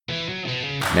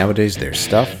Nowadays, there's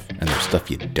stuff, and there's stuff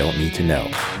you don't need to know.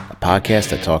 A podcast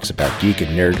that talks about geek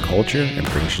and nerd culture and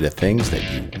brings you the things that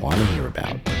you want to hear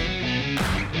about.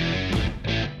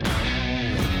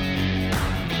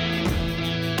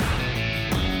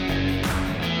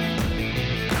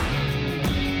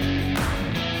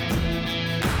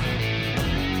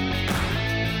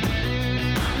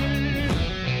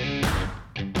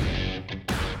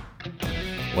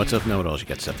 What's up, know-it-alls? You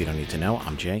got stuff you don't need to know.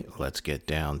 I'm Jay. Let's get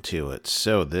down to it.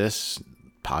 So this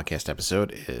podcast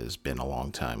episode has been a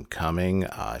long time coming.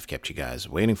 I've kept you guys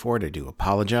waiting for it. I do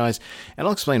apologize. And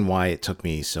I'll explain why it took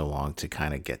me so long to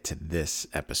kind of get to this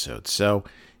episode. So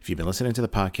if you've been listening to the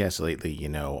podcast lately, you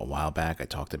know a while back I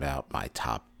talked about my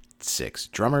top 6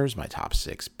 drummers, my top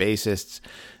 6 bassists.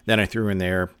 Then I threw in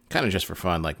there, kind of just for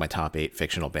fun, like my top 8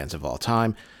 fictional bands of all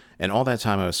time. And all that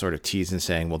time I was sort of teasing,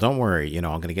 saying, well, don't worry, I'm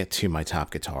going to get to my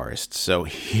top guitarists. So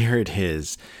here it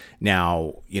is.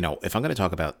 Now, if I'm going to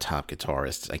talk about top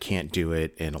guitarists, I can't do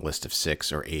it in a list of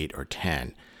 6 or 8 or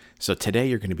 10. So today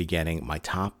you're going to be getting my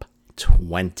top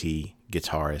 20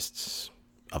 guitarists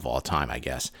of all time, I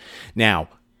guess. Now,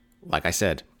 like I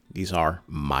said, these are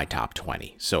my top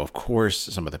 20. So, of course,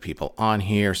 some of the people on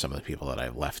here, some of the people that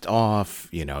I've left off,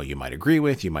 you might agree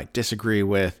with, you might disagree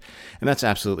with, and that's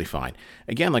absolutely fine.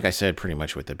 Again, like I said, pretty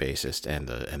much with the bassist and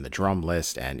the drum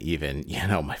list and even,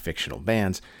 my fictional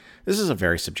bands, this is a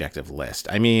very subjective list.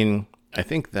 I mean, I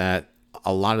think that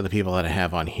a lot of the people that I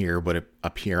have on here would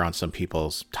appear on some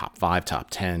people's top 5, top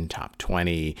 10, top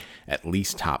 20, at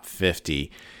least top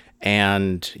 50.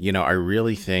 And, I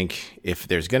really think if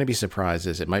there's going to be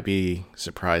surprises, it might be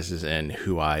surprises in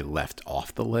who I left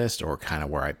off the list or kind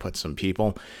of where I put some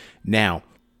people. Now,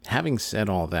 having said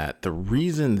all that, the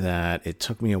reason that it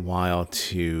took me a while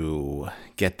to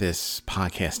get this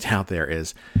podcast out there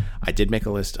is I did make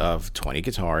a list of 20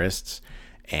 guitarists.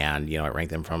 And, I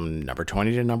ranked them from number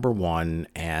 20 to number 1.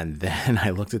 And then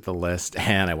I looked at the list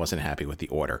and I wasn't happy with the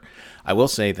order. I will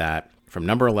say that from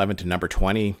number 11 to number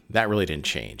 20, that really didn't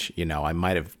change. I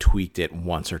might have tweaked it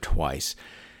once or twice.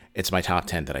 It's my top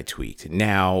 10 that I tweaked.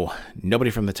 Now, nobody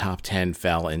from the top 10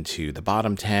 fell into the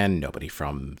bottom 10. Nobody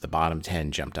from the bottom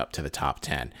 10 jumped up to the top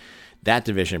 10. That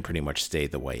division pretty much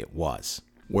stayed the way it was.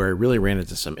 Where I really ran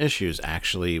into some issues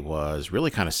actually was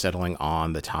really kind of settling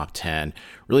on the top 10,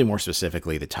 really more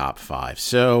specifically the top 5.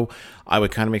 So I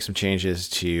would kind of make some changes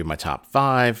to my top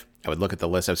 5. I would look at the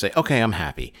list. I would say, okay, I'm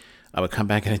happy. I would come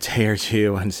back in a day or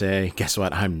two and say, guess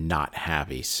what? I'm not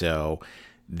happy. So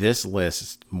this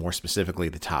list, more specifically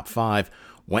the top 5,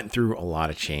 went through a lot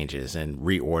of changes and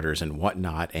reorders and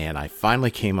whatnot. And I finally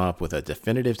came up with a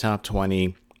definitive top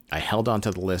 20. I held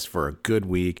onto the list for a good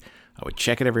week. I would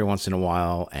check it every once in a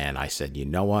while. And I said, you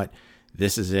know what?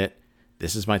 This is it.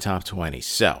 This is my top 20.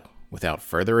 So without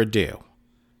further ado,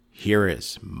 here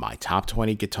is my top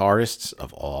 20 guitarists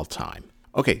of all time.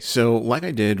 Okay, so like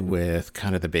I did with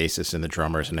kind of the bassists and the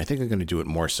drummers, and I think I'm going to do it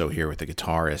more so here with the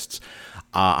guitarists,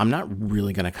 I'm not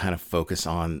really going to kind of focus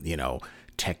on,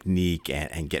 technique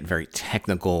and get very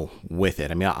technical with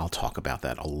it. I mean, I'll talk about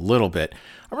that a little bit.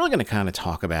 I'm really going to kind of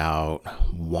talk about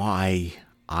why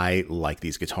I like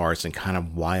these guitarists and kind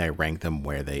of why I rank them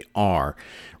where they are,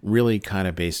 really kind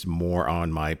of based more on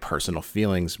my personal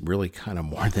feelings, really kind of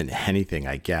more than anything,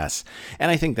 I guess. And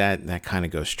I think that kind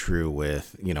of goes true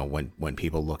with, when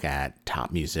people look at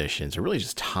top musicians or really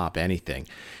just top anything.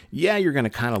 Yeah, you're going to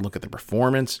kind of look at the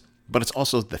performance, but it's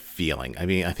also the feeling. I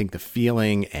mean, I think the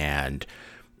feeling and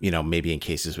maybe in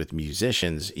cases with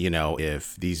musicians,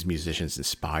 if these musicians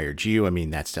inspired you, I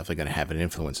mean, that's definitely going to have an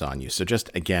influence on you. So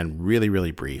just, again, really, really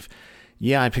brief.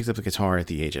 Yeah, I picked up the guitar at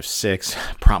the age of 6,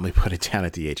 probably put it down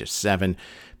at the age of 7,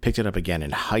 picked it up again in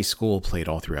high school, played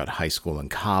all throughout high school and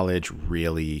college,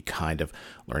 really kind of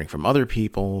learning from other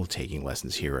people, taking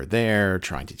lessons here or there,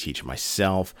 trying to teach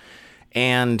myself.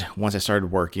 And once I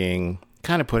started working,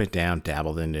 kind of put it down,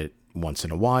 dabbled in it once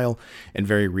in a while, and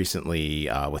very recently,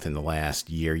 within the last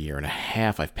year and a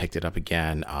half, I've picked it up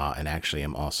again, and actually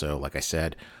I'm also, like I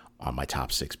said, on my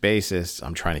top 6 bassists.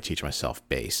 I'm trying to teach myself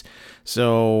bass.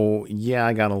 So yeah,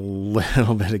 I got a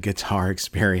little bit of guitar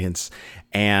experience,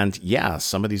 and yeah,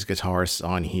 some of these guitarists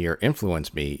on here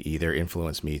either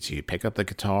influenced me to pick up the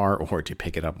guitar or to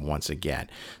pick it up once again.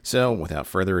 So without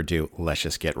further ado, let's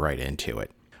just get right into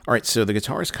it. All right, so the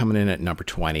guitarist coming in at number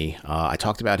 20. I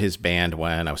talked about his band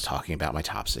when I was talking about my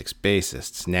top 6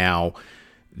 bassists. Now,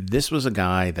 This was a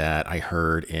guy that I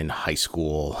heard in high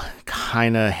school,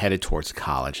 kind of headed towards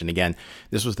college. And again,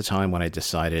 this was the time when I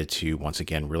decided to once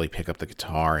again really pick up the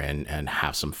guitar and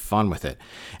have some fun with it.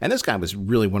 And this guy was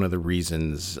really one of the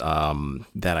reasons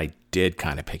that I did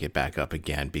kind of pick it back up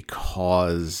again,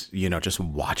 because, just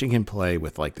watching him play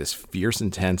with like this fierce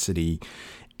intensity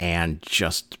and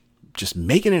just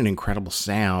making an incredible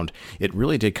sound, it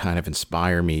really did kind of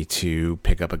inspire me to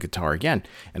pick up a guitar again.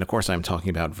 And of course, I'm talking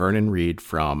about Vernon Reid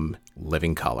from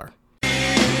Living Colour.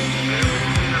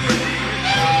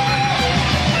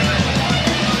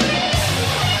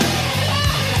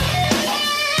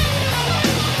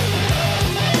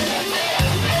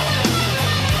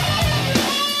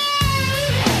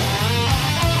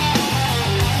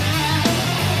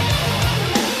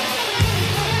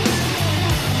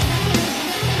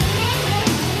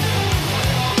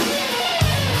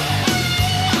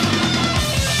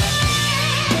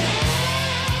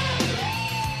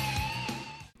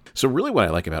 So really what I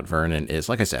like about Vernon is,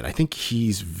 like I said, I think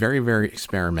he's very, very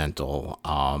experimental.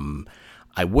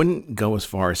 I wouldn't go as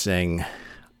far as saying,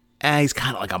 he's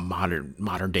kind of like a modern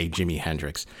day Jimi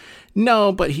Hendrix.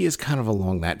 No, but he is kind of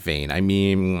along that vein. I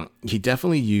mean, he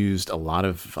definitely used a lot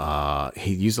of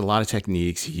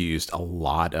techniques. He used a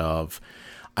lot of,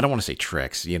 I don't want to say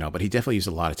tricks, but he definitely used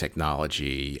a lot of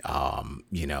technology,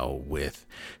 with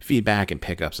feedback and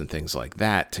pickups and things like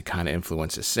that to kind of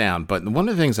influence his sound. But one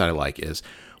of the things that I like is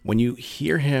when you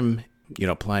hear him,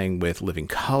 playing with Living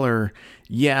Colour,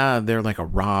 yeah, they're like a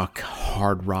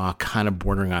hard rock, kind of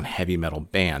bordering on heavy metal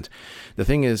band. The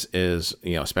thing is,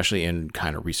 especially in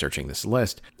kind of researching this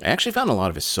list, I actually found a lot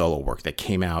of his solo work that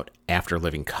came out after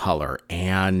Living Colour,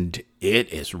 and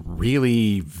it is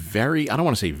really I don't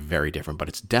want to say very different, but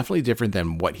it's definitely different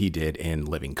than what he did in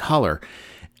Living Colour.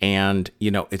 And,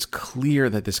 it's clear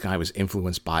that this guy was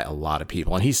influenced by a lot of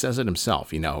people. And he says it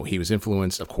himself, he was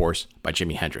influenced, of course, by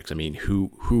Jimi Hendrix. I mean, who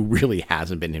really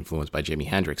hasn't been influenced by Jimi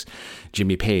Hendrix?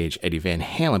 Jimmy Page, Eddie Van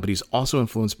Halen, but he's also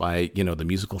influenced by, the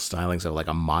musical stylings of like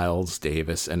a Miles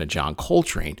Davis and a John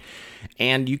Coltrane.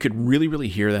 And you could really, really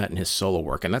hear that in his solo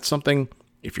work. And that's something,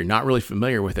 if you're not really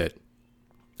familiar with it,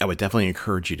 I would definitely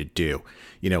encourage you to do.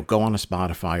 Go on a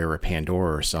Spotify or a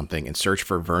Pandora or something and search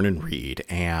for Vernon Reid,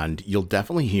 and you'll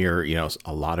definitely hear,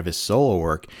 a lot of his solo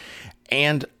work.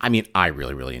 And I mean, I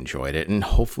really, really enjoyed it, and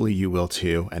hopefully you will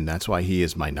too. And that's why he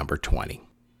is my number 20.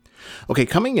 Okay,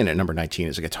 coming in at number 19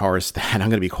 is a guitarist that I'm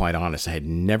going to be quite honest, I had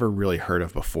never really heard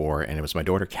of before. And it was my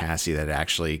daughter Cassie that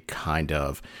actually kind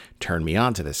of turned me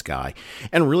on to this guy.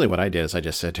 And really what I did is I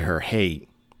just said to her, hey,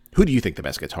 who do you think the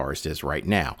best guitarist is right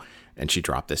now? And she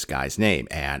dropped this guy's name,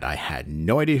 and I had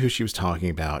no idea who she was talking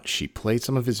about. She played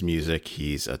some of his music.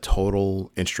 He's a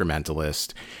total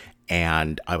instrumentalist,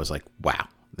 and I was like, wow,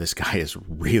 this guy is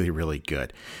really, really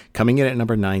good. Coming in at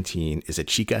number 19 is a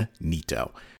Chica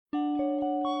Nito.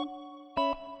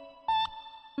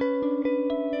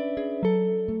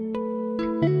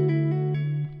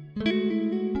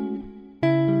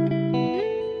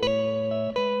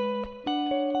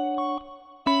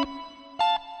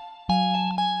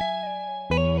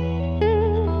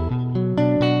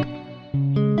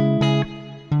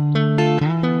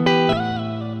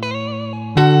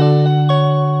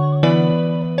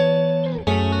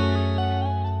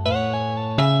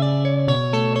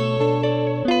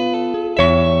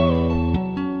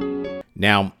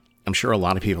 Now, I'm sure a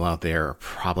lot of people out there are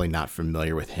probably not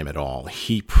familiar with him at all.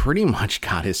 He pretty much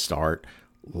got his start,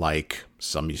 like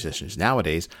some musicians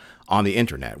nowadays, on the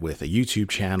internet with a YouTube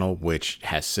channel, which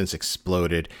has since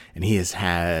exploded, and he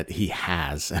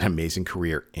has an amazing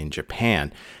career in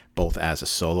Japan, both as a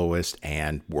soloist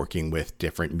and working with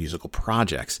different musical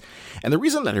projects. And the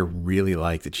reason that I really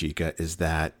like the Chica is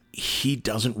that he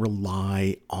doesn't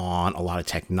rely on a lot of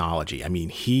technology. I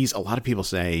mean, a lot of people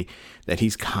say that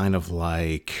he's kind of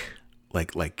like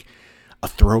a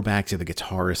throwback to the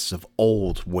guitarists of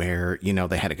old where,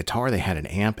 they had a guitar, they had an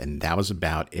amp, and that was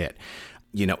about it.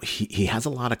 He has a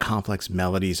lot of complex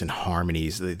melodies and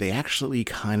harmonies. They actually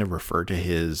kind of refer to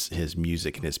his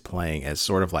music and his playing as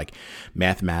sort of like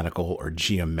mathematical or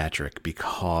geometric,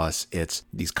 because it's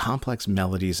these complex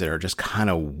melodies that are just kind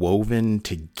of woven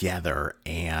together.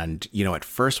 And, at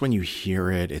first when you hear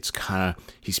it, it's kind of,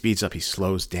 he speeds up, he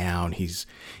slows down.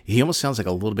 He almost sounds like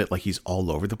a little bit like he's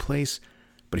all over the place.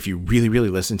 But if you really, really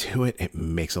listen to it, it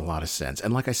makes a lot of sense.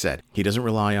 And like I said, he doesn't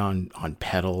rely on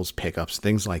pedals, pickups,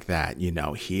 things like that.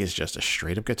 He is just a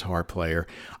straight up guitar player.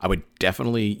 I would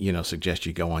definitely, suggest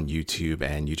you go on YouTube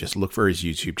and you just look for his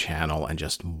YouTube channel and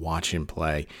just watch him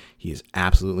play. He is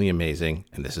absolutely amazing.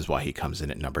 And this is why he comes in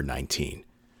at number 19.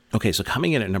 Okay, so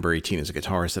coming in at number 18 is a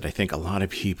guitarist that I think a lot of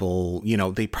people,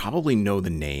 they probably know the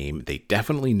name, they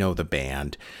definitely know the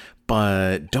band,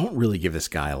 but don't really give this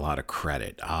guy a lot of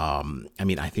credit.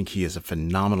 I think he is a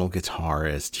phenomenal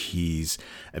guitarist. He's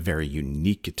a very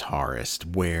unique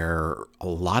guitarist where a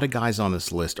lot of guys on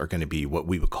this list are going to be what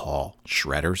we would call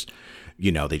shredders.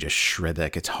 They just shred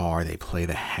that guitar, they play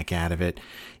the heck out of it.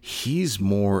 He's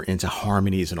more into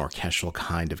harmonies and orchestral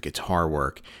kind of guitar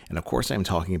work. And of course, I'm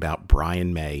talking about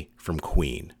Brian May from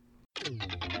Queen.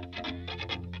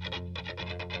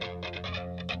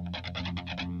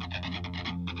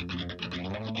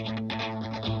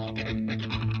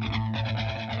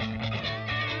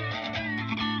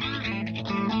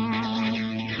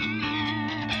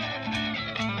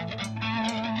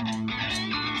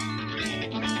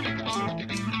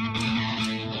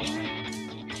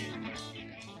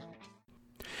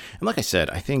 And like I said,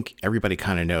 I think everybody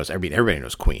kind of knows, everybody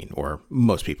knows Queen, or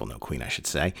most people know Queen, I should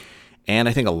say. And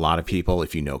I think a lot of people,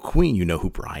 if you know Queen, you know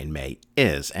who Brian May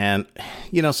is. And,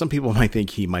 some people might think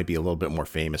he might be a little bit more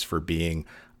famous for being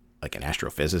like an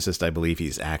astrophysicist. I believe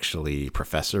he's actually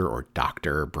Professor or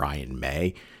Dr. Brian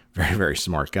May. Very, very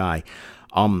smart guy.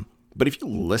 But if you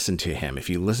listen to him, if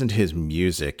you listen to his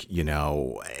music,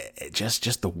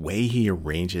 just the way he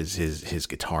arranges his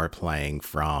guitar playing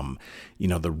from,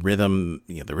 the rhythm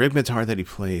guitar that he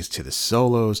plays to the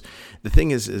solos. The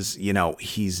thing is,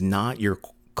 he's not your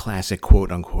classic quote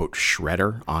unquote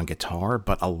shredder on guitar,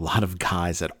 but a lot of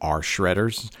guys that are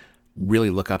shredders really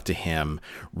look up to him.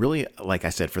 Really, like I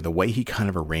said, for the way he kind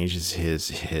of arranges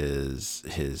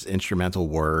his instrumental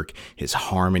work, his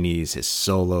harmonies, his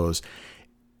solos.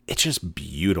 It's just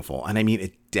beautiful. And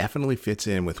it definitely fits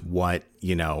in with what,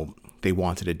 they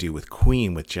wanted to do with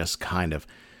Queen, with just kind of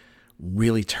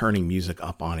really turning music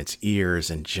up on its ears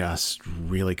and just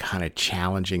really kind of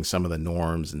challenging some of the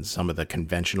norms and some of the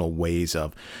conventional ways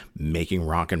of making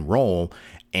rock and roll.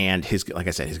 And like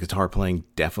I said, his guitar playing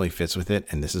definitely fits with it.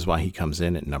 And this is why he comes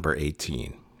in at number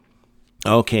 18.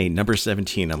 Okay, number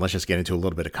 17, and let's just get into a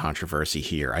little bit of controversy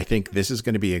here. I think this is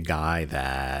going to be a guy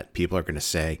that people are going to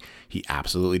say he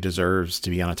absolutely deserves to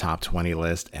be on a top 20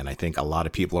 list, and I think a lot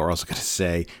of people are also going to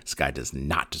say this guy does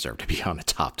not deserve to be on a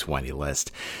top 20 list.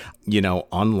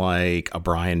 Unlike a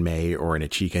Brian May or an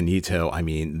Ichika Nito,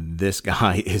 this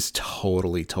guy is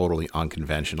totally, totally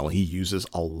unconventional. He uses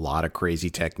a lot of crazy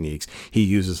techniques. He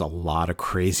uses a lot of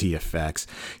crazy effects.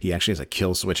 He actually has a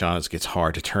kill switch on his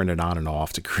guitar to turn it on and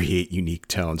off to create unique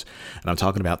tones. And I'm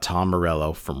talking about Tom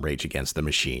Morello from Rage Against the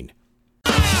Machine.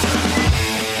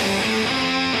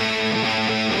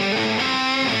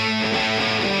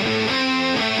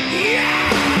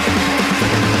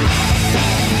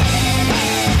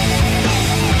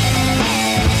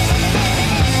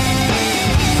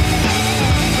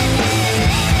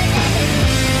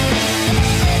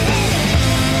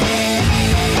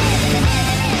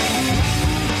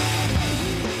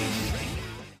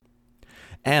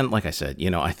 And like I said,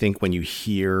 I think when you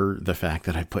hear the fact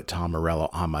that I put Tom Morello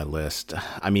on my list,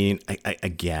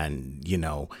 again,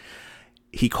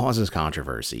 he causes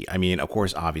controversy. Of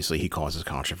course, obviously, he causes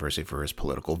controversy for his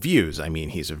political views.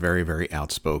 He's a very, very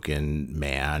outspoken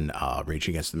man. Rage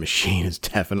Against the Machine is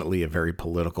definitely a very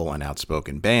political and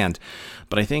outspoken band.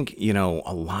 But I think,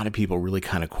 a lot of people really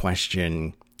kind of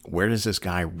question, where does this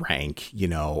guy rank,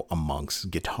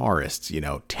 amongst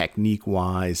guitarists, technique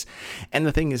wise? And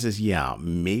the thing is,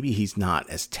 maybe he's not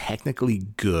as technically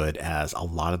good as a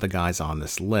lot of the guys on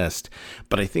this list.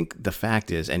 But I think the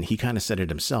fact is, and he kind of said it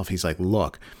himself, he's like,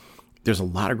 look, there's a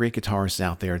lot of great guitarists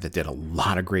out there that did a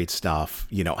lot of great stuff.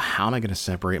 How am I going to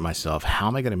separate myself? How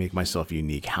am I going to make myself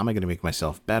unique? How am I going to make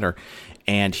myself better?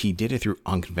 And he did it through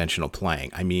unconventional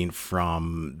playing.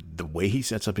 From the way he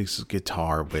sets up his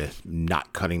guitar with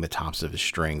not cutting the tops of his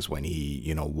strings when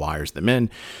he, wires them in,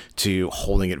 to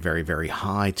holding it very, very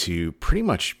high, to pretty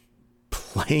much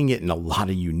playing it in a lot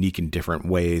of unique and different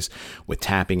ways with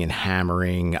tapping and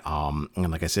hammering.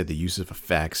 And like I said, the use of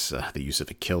effects, the use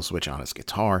of a kill switch on his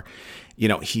guitar.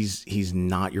 He's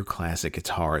not your classic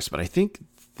guitarist, but I think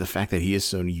the fact that he is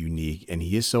so unique and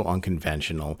he is so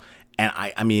unconventional, and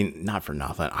I mean, not for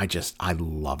nothing, I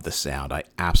love the sound. I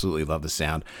absolutely love the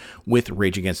sound with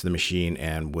Rage Against the Machine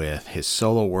and with his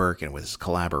solo work and with his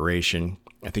collaboration.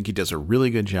 I think he does a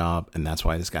really good job, and that's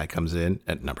why this guy comes in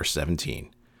at number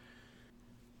 17.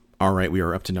 All right, we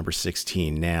are up to number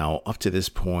 16 now. Up to this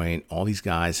point, all these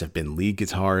guys have been lead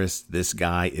guitarists. This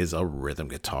guy is a rhythm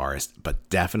guitarist, but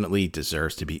definitely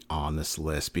deserves to be on this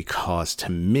list because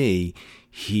to me,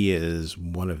 he is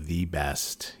one of the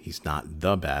best. He's not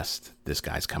the best. This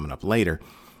guy's coming up later,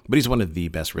 but he's one of the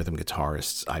best rhythm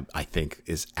guitarists I think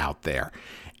is out there.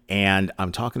 And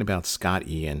I'm talking about Scott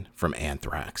Ian from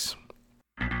Anthrax.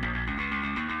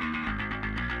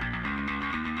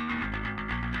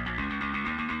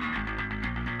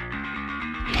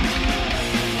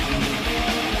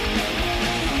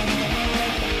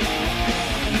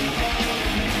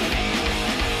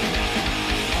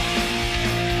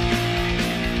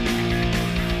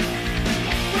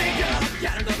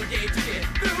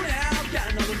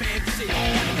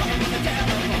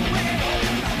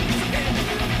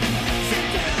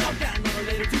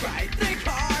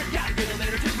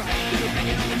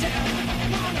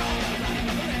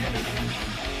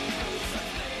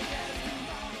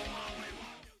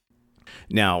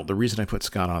 Now, the reason I put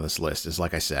Scott on this list is,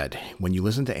 like I said, when you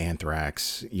listen to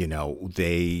Anthrax,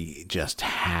 they just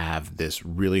have this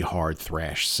really hard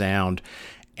thrash sound.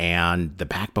 And the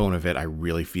backbone of it, I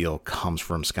really feel, comes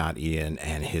from Scott Ian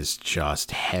and his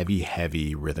just heavy,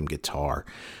 heavy rhythm guitar.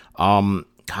 Kind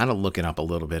of looking up a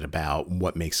little bit about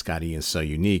what makes Scott Ian so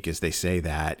unique is they say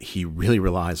that he really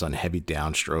relies on heavy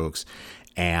downstrokes.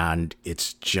 And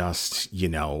it's just,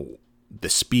 the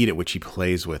speed at which he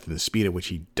plays with and the speed at which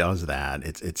he does that,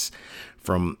 it's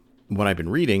from what I've been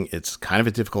reading, it's kind of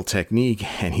a difficult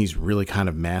technique, and he's really kind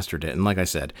of mastered it. And like I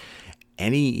said,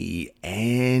 any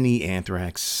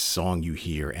Anthrax song you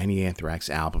hear, any Anthrax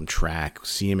album track,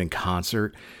 see him in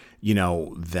concert,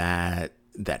 that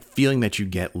feeling that you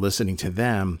get listening to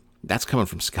them, that's coming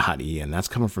from Scott Ian. That's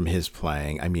coming from his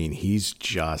playing. I mean, he's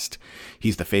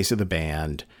the face of the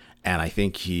band. And I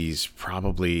think he's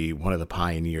probably one of the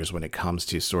pioneers when it comes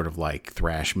to sort of like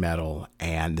thrash metal.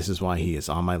 And this is why he is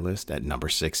on my list at number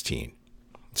 16.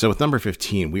 So with number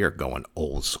 15, we are going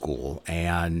old school.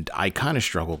 And I kind of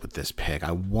struggled with this pick.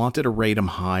 I wanted to rate him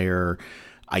higher.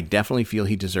 I definitely feel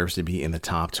he deserves to be in the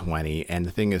top 20. And the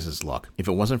thing is look, if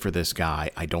it wasn't for this guy,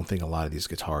 I don't think a lot of these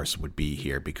guitarists would be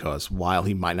here, because while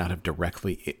he might not have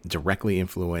directly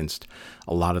influenced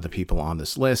a lot of the people on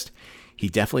this list, he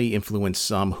definitely influenced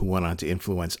some who went on to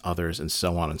influence others, and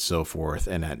so on and so forth.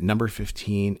 And at number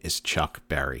 15 is Chuck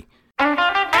Berry.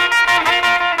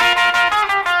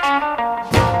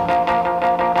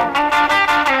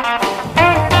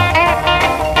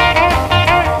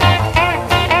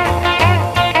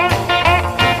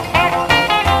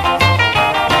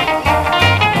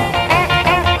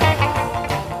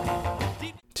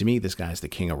 To me, this guy's the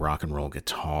king of rock and roll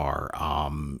guitar.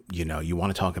 You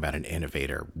want to talk about an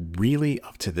innovator. Really,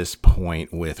 up to this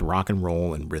point with rock and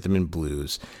roll and rhythm and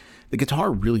blues, the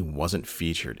guitar really wasn't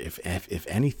featured. If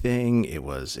anything, it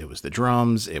was the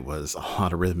drums. It was a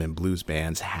lot of rhythm and blues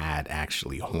bands had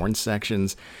actually horn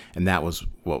sections, and that was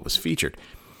what was featured.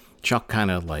 Chuck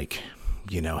kind of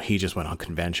he just went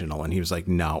unconventional, and he was like,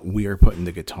 no, we are putting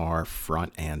the guitar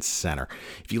front and center.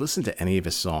 If you listen to any of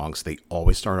his songs, they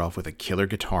always start off with a killer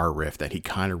guitar riff that he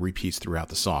kind of repeats throughout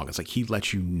the song. It's like he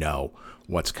lets you know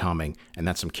what's coming, and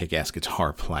that's some kick-ass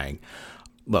guitar playing.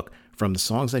 Look, from the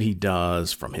songs that he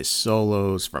does, from his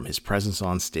solos, from his presence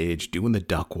on stage, doing the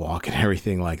duck walk and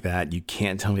everything like that, you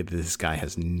can't tell me that this guy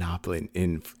has not been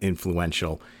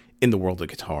influential in the world of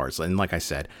guitars. And like I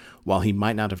said, while he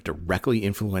might not have directly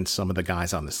influenced some of the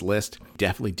guys on this list,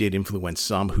 definitely did influence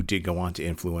some who did go on to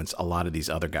influence a lot of these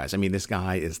other guys. I mean, this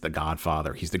guy is the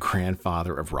godfather. He's the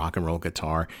grandfather of rock and roll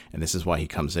guitar, and this is why he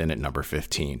comes in at number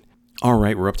 15. All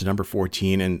right, we're up to number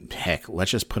 14, and heck,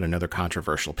 let's just put another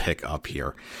controversial pick up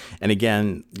here. And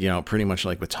again, pretty much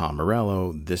like with Tom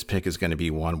Morello, this pick is going to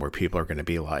be one where people are going to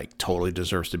be like, totally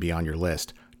deserves to be on your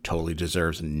list, totally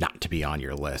deserves not to be on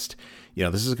your list.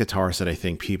 This is a guitarist that I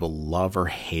think people love or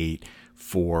hate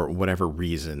for whatever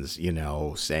reasons,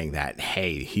 saying that,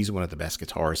 hey, he's one of the best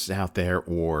guitarists out there,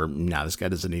 or no, this guy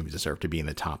doesn't even deserve to be in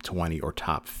the top 20 or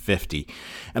top 50.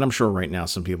 And I'm sure right now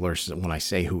some people are, when I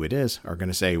say who it is, are going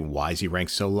to say, why is he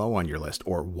ranked so low on your list?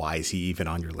 Or why is he even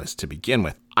on your list to begin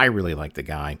with? I really like the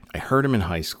guy. I heard him in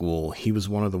high school. He was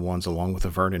one of the ones, along with a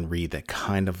Vernon Reid, that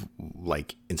kind of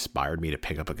inspired me to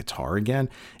pick up a guitar again.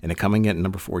 And coming in at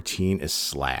number 14 is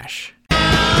Slash.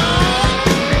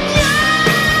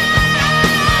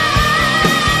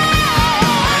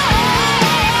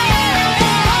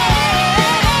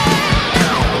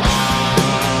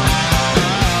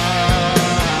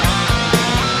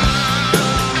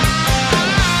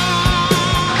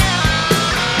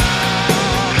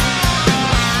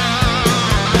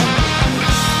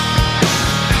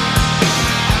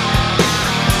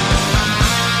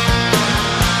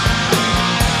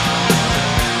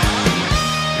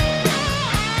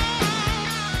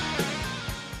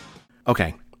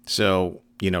 Okay, so,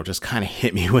 just kind of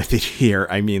hit me with it here.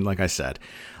 I mean, like I said,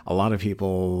 a lot of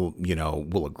people,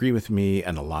 will agree with me,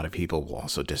 and a lot of people will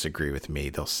also disagree with me.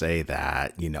 They'll say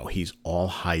that, he's all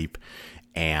hype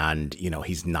And,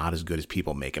 he's not as good as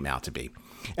people make him out to be.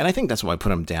 And I think that's why I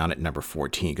put him down at number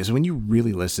 14, because when you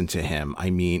really listen to him, I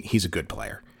mean, he's a good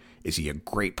player. Is he a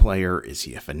great player? Is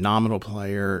he a phenomenal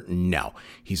player? No,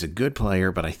 he's a good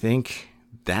player, but I think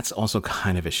that's also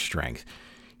kind of his strength.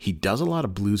 He does a lot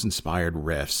of blues-inspired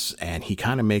riffs, and he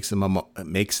kind of makes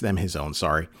them his own,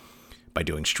 by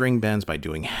doing string bends, by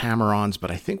doing hammer-ons.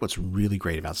 But I think what's really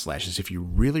great about Slash is if you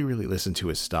really, really listen to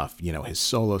his stuff, his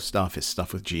solo stuff, his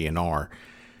stuff with GNR,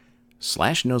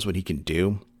 Slash knows what he can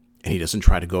do, and he doesn't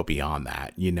try to go beyond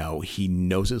that. He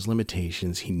knows his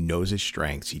limitations. He knows his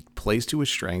strengths. He plays to his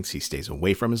strengths. He stays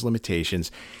away from his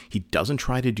limitations. He doesn't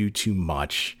try to do too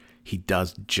much. He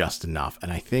does just enough.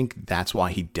 And I think that's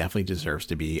why he definitely deserves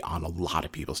to be on a lot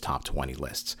of people's top 20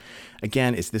 lists.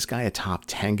 Again, is this guy a top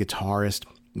 10 guitarist?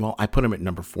 Well, I put him at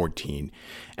number 14,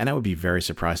 and I would be very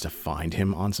surprised to find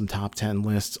him on some top 10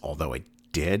 lists, although I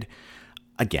did.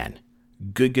 Again,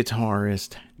 good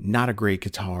guitarist, not a great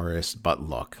guitarist, but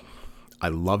look, I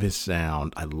love his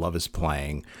sound. I love his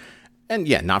playing. And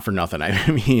yeah, not for nothing. I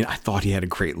mean, I thought he had a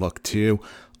great look too.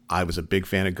 I was a big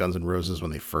fan of Guns N' Roses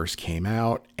when they first came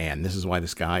out, and this is why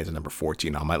this guy is number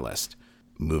 14 on my list.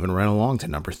 Moving right along to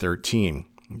number 13.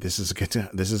 This is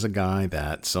a guy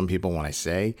that some people, when I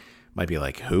say, might be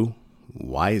like, who?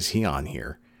 Why is he on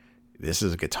here? This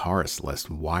is a guitarist list.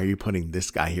 Why are you putting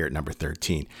this guy here at number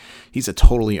 13? He's a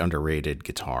totally underrated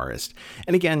guitarist.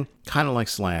 And again, kind of like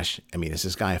Slash, I mean, is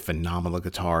this guy a phenomenal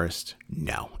guitarist?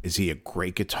 No. Is he a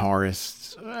great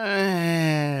guitarist?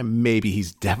 Maybe.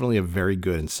 He's definitely a very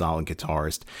good and solid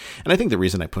guitarist. And I think the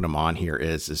reason I put him on here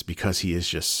is because he is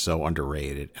just so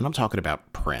underrated. And I'm talking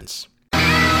about Prince.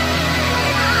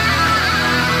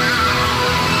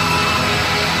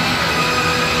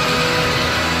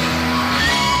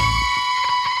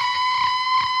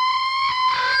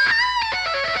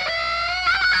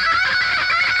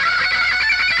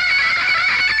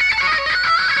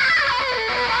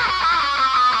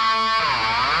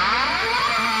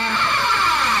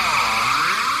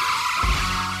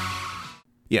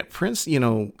 Yeah, Prince,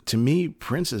 to me,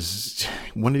 Prince is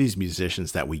one of these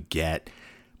musicians that we get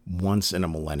once in a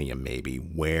millennium, maybe,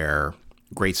 where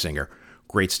great singer,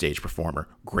 great stage performer,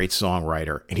 great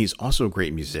songwriter, and he's also a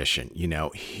great musician.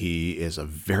 He is a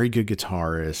very good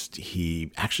guitarist.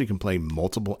 He actually can play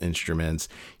multiple instruments.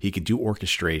 He could do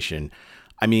orchestration.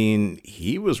 I mean,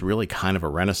 he was really kind of a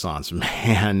Renaissance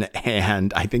man,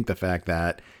 and I think the fact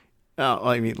that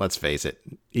let's face it,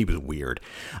 he was weird.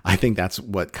 I think that's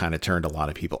what kind of turned a lot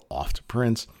of people off to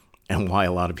Prince, and why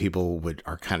a lot of people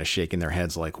are kind of shaking their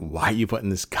heads like, why are you putting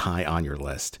this guy on your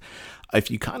list? If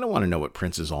you kind of want to know what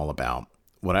Prince is all about,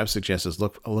 what I would suggest is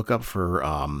look up for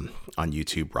on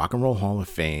YouTube, Rock and Roll Hall of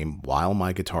Fame, While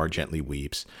My Guitar Gently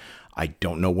Weeps. I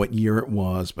don't know what year it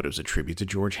was, but it was a tribute to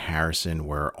George Harrison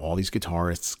where all these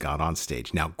guitarists got on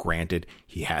stage. Now, granted,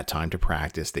 he had time to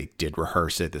practice. They did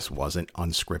rehearse it. This wasn't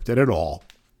unscripted at all.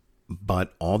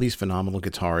 But all these phenomenal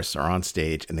guitarists are on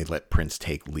stage and they let Prince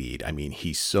take lead. I mean,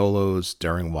 he solos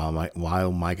during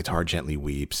While My Guitar Gently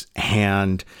Weeps.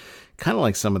 And kind of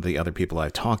like some of the other people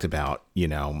I've talked about, he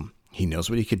knows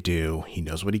what he could do. He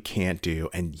knows what he can't do.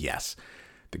 And yes,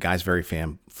 the guy's very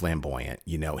flamboyant.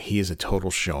 He is a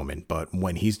total showman. But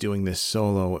when he's doing this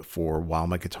solo for While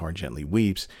My Guitar Gently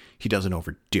Weeps, he doesn't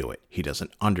overdo it. He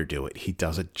doesn't underdo it. He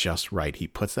does it just right. He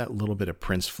puts that little bit of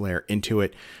Prince flair into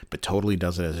it, but totally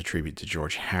does it as a tribute to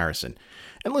George Harrison.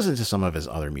 And listen to some of his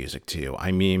other music too.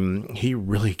 I mean, he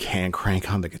really can crank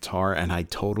on the guitar, and I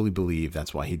totally believe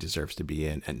that's why he deserves to be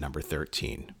in at number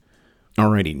 13.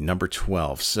 Alrighty, number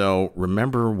 12. So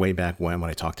remember way back when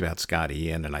I talked about Scott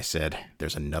Ian and I said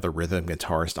there's another rhythm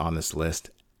guitarist on this list,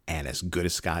 and as good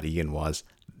as Scott Ian was,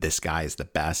 this guy is the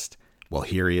best. Well,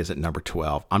 here he is at number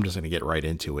 12. I'm just going to get right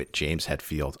into it. James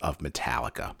Hetfield of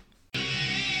Metallica.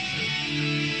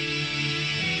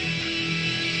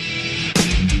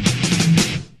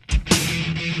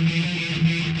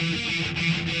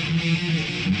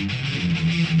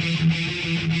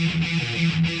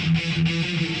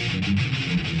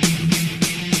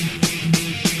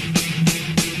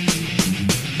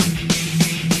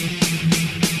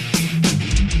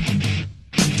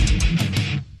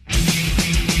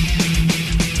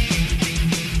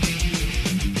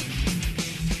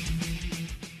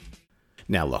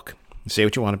 Now, look, say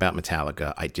what you want about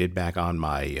Metallica. I did back on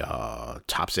my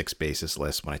top 6 bassist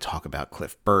list when I talk about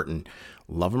Cliff Burton.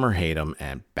 Love him or hate him.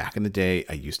 And back in the day,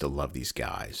 I used to love these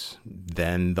guys.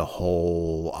 Then the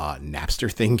whole Napster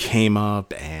thing came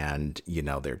up and,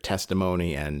 their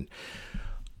testimony and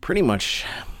pretty much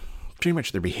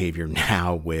their behavior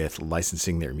now with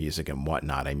licensing their music and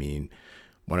whatnot. I mean,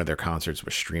 one of their concerts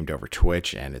was streamed over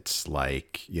Twitch, and it's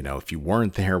like, if you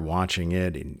weren't there watching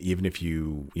it, and even if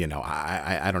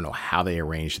I don't know how they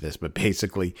arranged this, but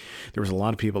basically there was a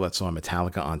lot of people that saw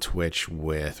Metallica on Twitch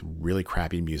with really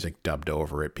crappy music dubbed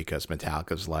over it because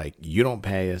Metallica's like, you don't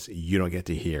pay us, you don't get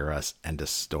to hear us, end of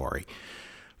story.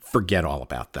 Forget all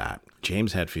about that.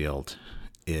 James Hetfield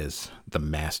is the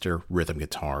master rhythm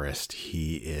guitarist.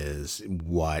 He is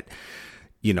what...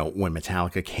 when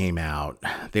Metallica came out,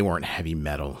 they weren't heavy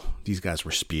metal. These guys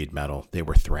were speed metal. They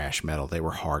were thrash metal. They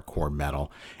were hardcore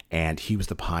metal. And he was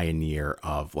the pioneer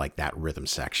of like that rhythm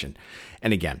section.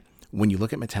 And again, when you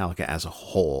look at Metallica as a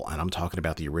whole, and I'm talking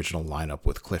about the original lineup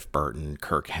with Cliff Burton,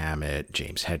 Kirk Hammett,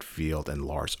 James Hetfield, and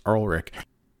Lars Ulrich,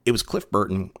 it was Cliff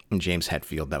Burton and James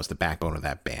Hetfield that was the backbone of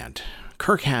that band.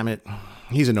 Kirk Hammett,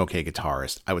 he's an okay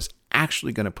guitarist. I was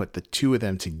actually going to put the two of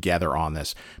them together on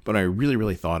this, but I really,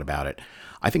 really thought about it.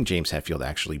 I think James Hetfield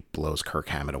actually blows Kirk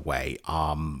Hammett away.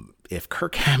 If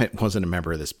Kirk Hammett wasn't a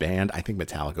member of this band, I think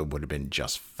Metallica would have been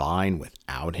just fine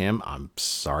without him. I'm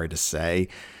sorry to say.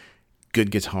 Good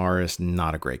guitarist,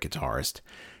 not a great guitarist.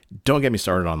 Don't get me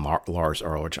started on Lars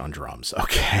Ulrich on drums,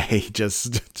 okay?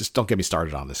 Just don't get me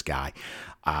started on this guy.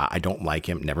 I don't like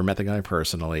him. Never met the guy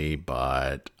personally,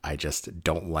 but I just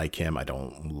don't like him. I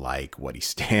don't like what he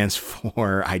stands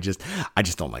for. I just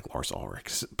don't like Lars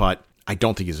Ulrich. But I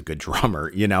don't think he's a good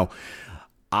drummer. If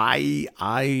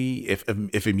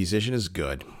a musician is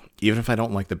good, even if I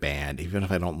don't like the band, even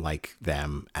if I don't like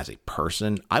them as a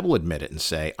person, I will admit it and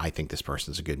say, I think this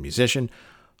person's a good musician.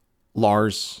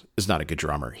 Lars is not a good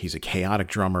drummer. He's a chaotic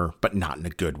drummer, but not in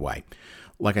a good way.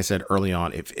 Like I said early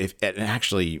on, if and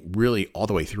actually really all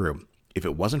the way through, if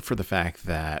it wasn't for the fact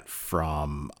that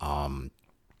from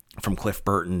Cliff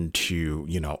Burton to,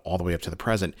 all the way up to the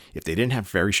present, if they didn't have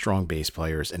very strong bass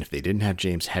players and if they didn't have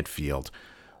James Hetfield,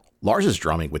 Lars's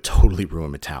drumming would totally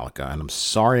ruin Metallica. And I'm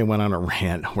sorry I went on a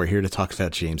rant. We're here to talk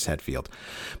about James Hetfield.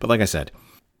 But like I said,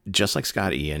 just like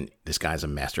Scott Ian, this guy's a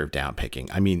master of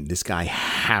downpicking. I mean, this guy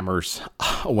hammers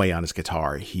away on his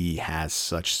guitar. He has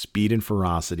such speed and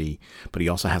ferocity, but he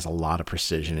also has a lot of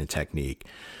precision and technique.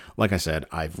 Like I said,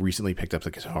 I've recently picked up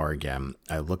the guitar again.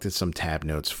 I looked at some tab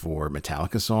notes for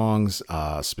Metallica songs,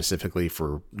 specifically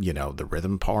for, the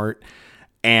rhythm part.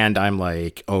 And I'm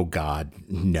like, oh God,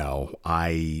 no,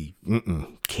 I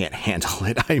can't handle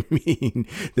it. I mean,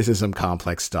 this is some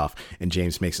complex stuff. And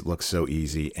James makes it look so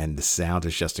easy. And the sound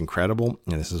is just incredible.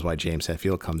 And this is why James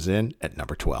Hetfield comes in at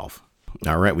number 12.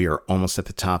 All right, we are almost at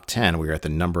the top 10. We are at the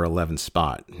number 11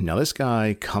 spot. Now, this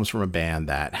guy comes from a band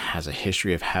that has a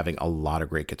history of having a lot of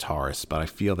great guitarists, but I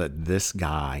feel that this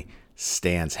guy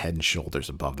stands head and shoulders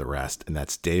above the rest, and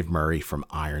that's Dave Murray from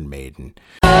Iron Maiden.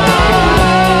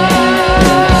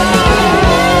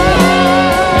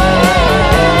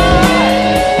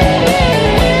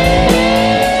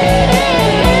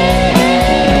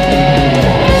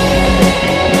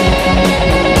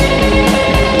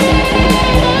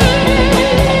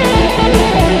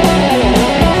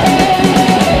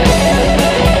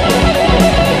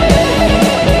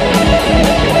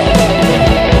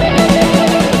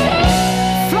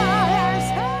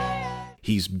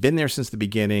 He's been there since the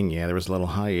beginning. Yeah, there was a little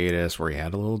hiatus where he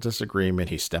had a little disagreement.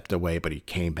 He stepped away, but he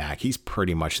came back. He's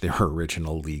pretty much their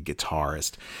original lead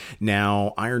guitarist.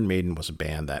 Now, Iron Maiden was a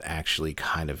band that actually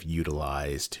kind of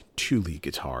utilized two lead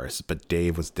guitarists, but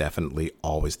Dave was definitely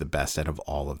always the best out of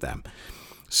all of them.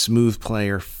 Smooth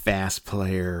player, fast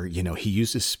player, he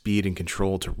uses speed and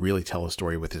control to really tell a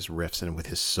story with his riffs and with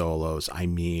his solos. I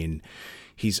mean,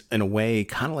 he's in a way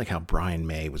kind of like how Brian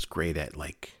May was great at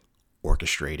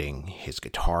orchestrating his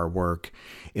guitar work.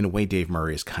 In a way, Dave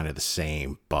Murray is kind of the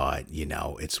same, but,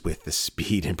 it's with the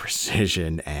speed and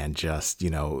precision and just,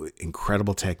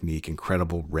 incredible technique,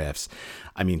 incredible riffs.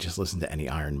 I mean, just listen to any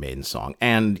Iron Maiden song.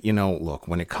 And, look,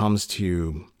 when it comes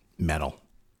to metal,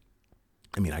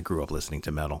 I mean, I grew up listening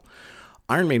to metal.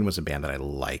 Iron Maiden was a band that I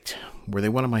liked. Were they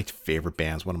one of my favorite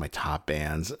bands, one of my top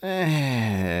bands?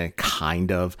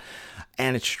 Kind of.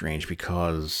 And it's strange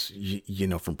because,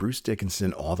 from Bruce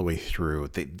Dickinson all the way through,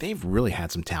 they've really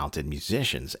had some talented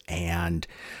musicians. And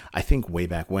I think way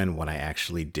back when I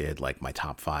actually did my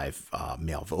top 5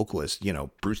 male vocalists,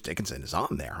 Bruce Dickinson is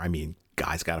on there. I mean,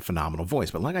 guy's got a phenomenal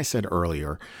voice. But like I said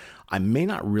earlier, I may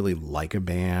not really like a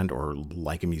band or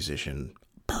like a musician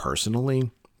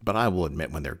personally, but I will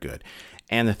admit when they're good.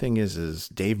 And the thing is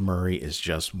Dave Murray is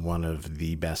just one of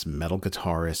the best metal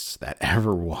guitarists that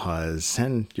ever was.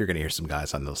 And you're going to hear some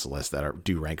guys on this list that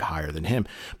do rank higher than him.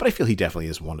 But I feel he definitely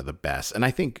is one of the best. And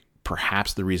I think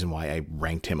perhaps the reason why I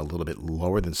ranked him a little bit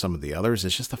lower than some of the others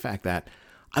is just the fact that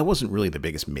I wasn't really the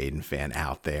biggest Maiden fan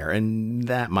out there. And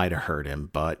that might have hurt him,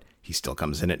 but he still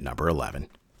comes in at number 11.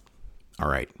 All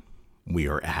right, we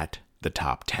are at the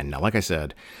top 10. Now, like I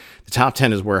said, the top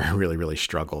 10 is where I really, really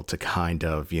struggled to kind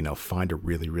of, find a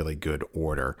really, really good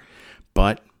order.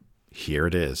 But here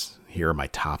it is. Here are my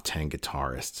top 10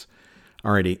 guitarists.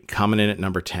 Alrighty, coming in at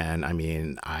number 10. I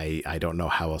mean, I don't know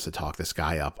how else to talk this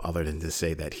guy up other than to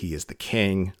say that he is the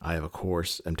king. I, of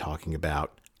course, am talking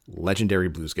about legendary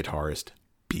blues guitarist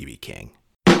B.B. King.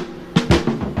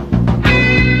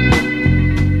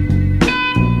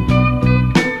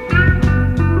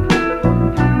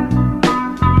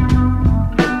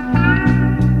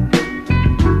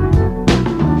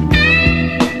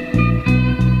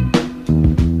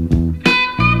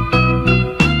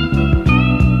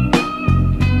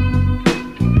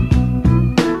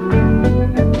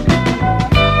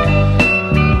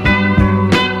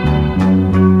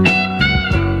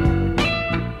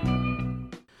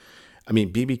 I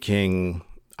mean, B.B. King,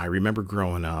 I remember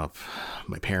growing up,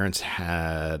 my parents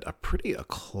had a pretty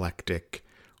eclectic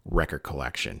record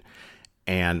collection.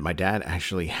 And my dad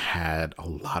actually had a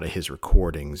lot of his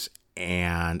recordings.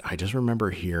 And I just remember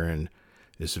hearing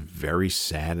this very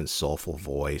sad and soulful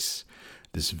voice,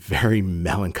 this very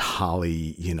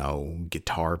melancholy,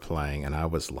 guitar playing. And I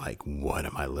was like, what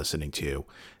am I listening to?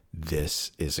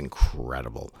 This is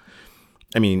incredible.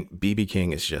 I mean, B.B.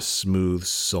 King is just smooth,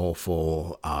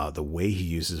 soulful. The way he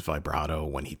uses vibrato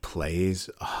when he plays,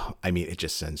 it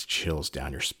just sends chills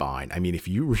down your spine. I mean, if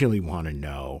you really want to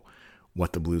know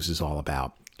what the blues is all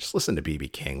about, just listen to B.B.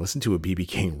 King. Listen to a B.B.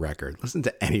 King record. Listen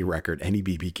to any record, any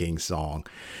B.B. King song.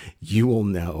 You will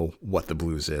know what the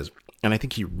blues is. And I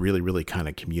think he really, really kind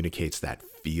of communicates that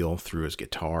feel through his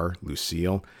guitar,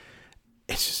 Lucille.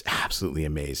 It's just absolutely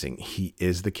amazing. He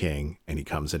is the king, and he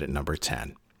comes in at number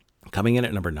 10. Coming in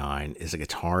at number 9 is a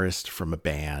guitarist from a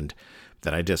band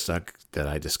that I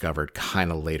discovered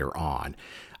kind of later on.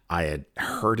 I had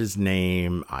heard his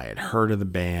name, I had heard of the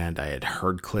band, I had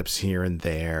heard clips here and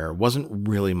there. It wasn't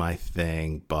really my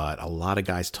thing, but a lot of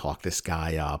guys talked this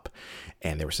guy up,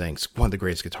 and they were saying he's one of the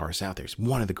greatest guitarists out there. He's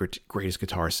one of the greatest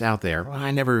guitarists out there. Well, I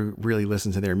never really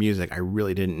listened to their music. I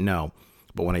really didn't know.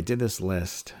 But when I did this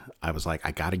list, I was like,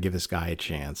 I got to give this guy a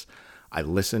chance. I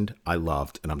listened, I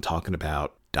loved, and I'm talking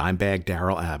about Dimebag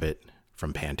Darrell Abbott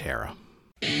from Pantera.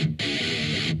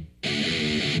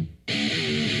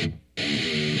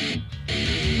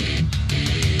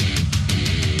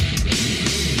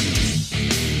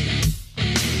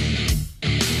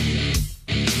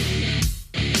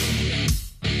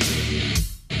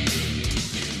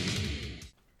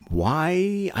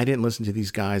 Why I didn't listen to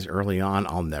these guys early on,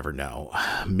 I'll never know.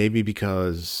 Maybe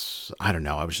because, I don't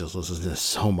know, I was just listening to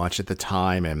so much at the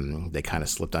time and they kind of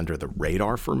slipped under the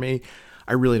radar for me.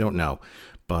 I really don't know.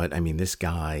 But I mean, this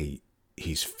guy,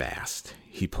 he's fast.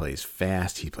 He plays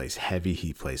fast. He plays heavy.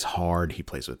 He plays hard. He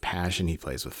plays with passion. He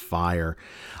plays with fire.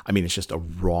 I mean, it's just a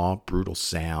raw, brutal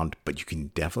sound, but you can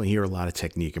definitely hear a lot of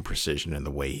technique and precision in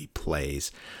the way he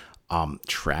plays.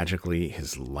 Tragically,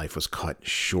 his life was cut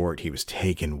short. He was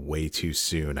taken way too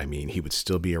soon. I mean, he would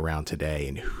still be around today,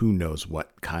 and who knows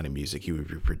what kind of music he would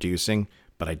be producing.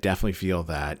 But I definitely feel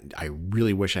that I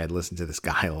really wish I had listened to this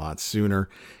guy a lot sooner,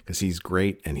 because he's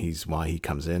great, and he's why he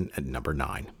comes in at number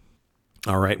 9.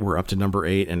 All right, we're up to number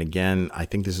 8. And again, I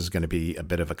think this is going to be a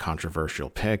bit of a controversial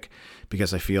pick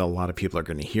because I feel a lot of people are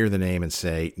going to hear the name and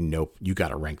say, nope, you got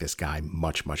to rank this guy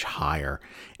much, much higher.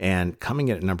 And coming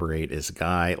in at number 8 is a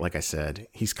guy, like I said,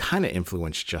 he's kind of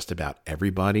influenced just about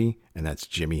everybody, and that's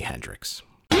Jimi Hendrix.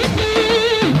 Here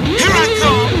I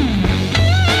come.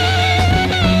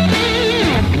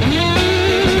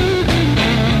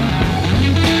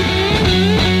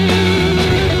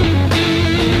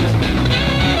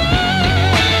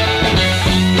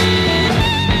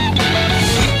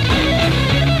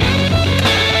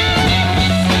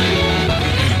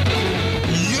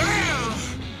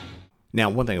 Now,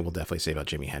 one thing I will definitely say about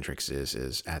Jimi Hendrix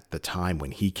is at the time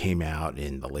when he came out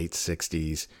in the late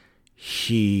 60s,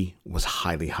 he was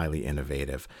highly, highly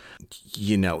innovative.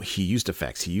 You know, he used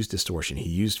effects, he used distortion, he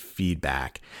used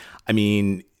feedback. I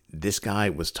mean, this guy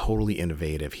was totally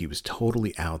innovative. He was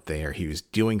totally out there. He was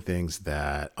doing things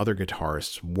that other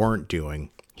guitarists weren't doing.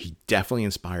 He definitely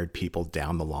inspired people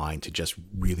down the line to just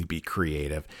really be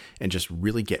creative and just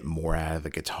really get more out of the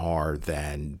guitar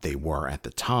than they were at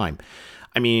the time.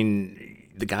 I mean,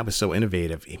 the guy was so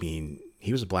innovative. I mean,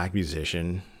 he was a black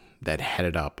musician that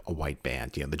headed up a white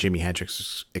band. You know, the Jimi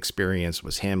Hendrix Experience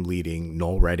was him leading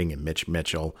Noel Redding and Mitch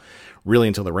Mitchell, really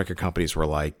until the record companies were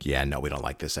like, yeah, no, we don't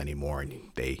like this anymore.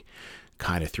 And they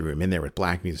kind of threw him in there with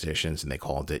black musicians, and they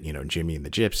called it, you know, Jimmy and the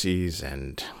Gypsies,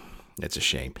 and it's a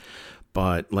shame.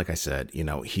 But like I said,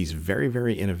 he's very,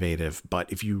 very innovative.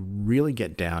 But if you really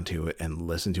get down to it and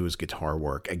listen to his guitar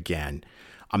work, again,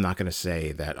 I'm not going to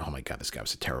say that, oh my God, this guy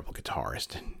was a terrible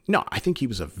guitarist. No, I think he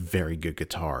was a very good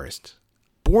guitarist,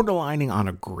 borderlining on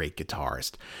a great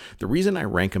guitarist. The reason I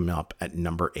rank him up at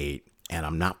number 8, and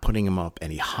I'm not putting him up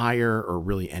any higher or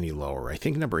really any lower, I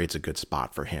think number 8's a good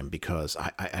spot for him because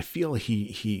I feel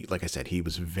he, like I said, he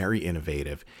was very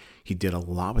innovative. He did a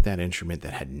lot with that instrument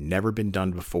that had never been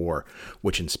done before,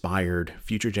 which inspired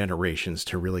future generations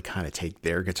to really kind of take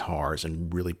their guitars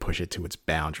and really push it to its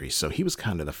boundaries. So he was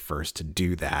kind of the first to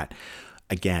do that.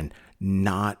 Again,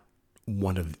 not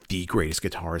one of the greatest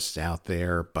guitarists out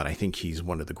there, but I think he's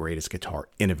one of the greatest guitar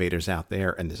innovators out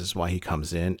there, and this is why he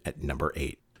comes in at number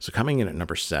 8. So coming in at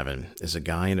number 7 is a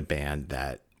guy in a band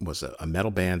that was a metal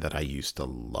band that I used to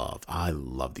love. I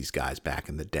loved these guys back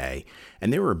in the day.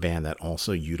 And they were a band that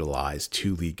also utilized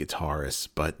 2 lead guitarists,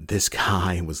 but this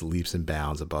guy was leaps and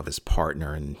bounds above his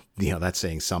partner. And, that's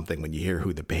saying something when you hear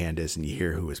who the band is and you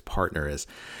hear who his partner is.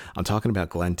 I'm talking about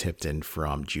Glenn Tipton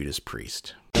from Judas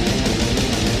Priest.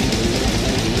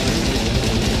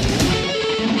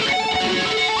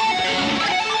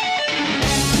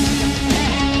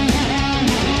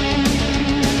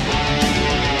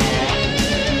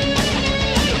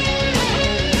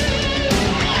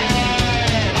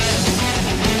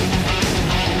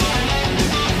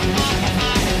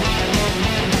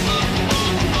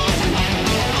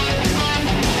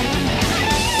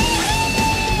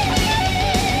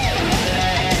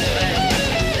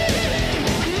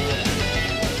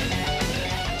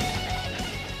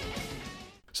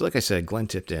 So like I said, Glenn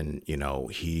Tipton,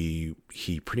 he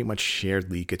pretty much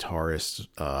shared lead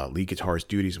guitarist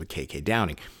duties with KK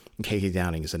Downing. And KK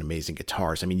Downing is an amazing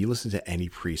guitarist. I mean, you listen to any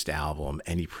Priest album,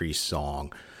 any Priest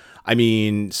song. I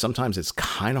mean, sometimes it's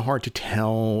kind of hard to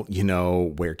tell,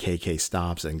 where KK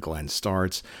stops and Glenn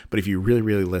starts. But if you really,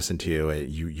 really listen to it,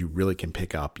 you really can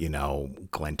pick up,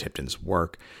 Glenn Tipton's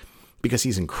work. Because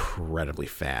he's incredibly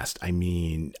fast. I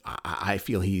mean, I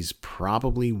feel he's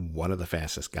probably one of the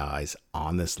fastest guys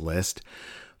on this list,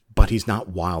 but he's not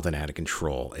wild and out of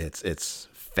control. It's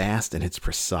fast and it's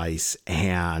precise,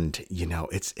 and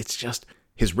it's just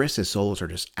his riffs and solos are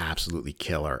just absolutely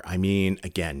killer. I mean,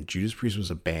 again, Judas Priest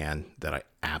was a band that I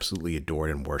absolutely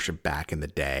adored and worshiped back in the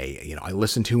day. I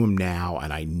listen to him now,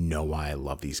 and I know why I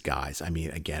love these guys. I mean,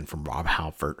 again, from Rob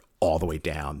Halford all the way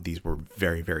down, these were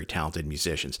very, very talented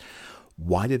musicians.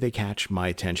 Why did they catch my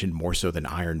attention more so than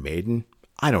Iron Maiden?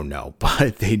 I don't know,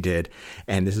 but they did.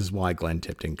 And this is why Glenn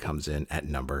Tipton comes in at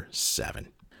number 7.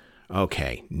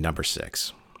 Okay, number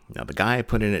 6. Now, the guy I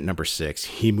put in at number 6,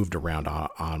 he moved around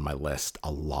on my list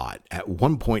a lot. At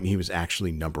one point, he was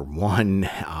actually number 1.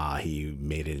 He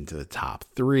made it into the top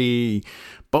 3.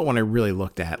 But when I really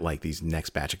looked at these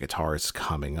next batch of guitarists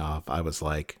coming up, I was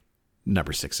like,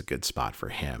 number 6 a good spot for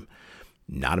him.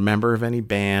 Not a member of any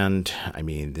band. I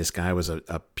mean, this guy was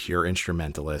a pure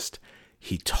instrumentalist.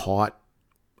 He taught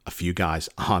a few guys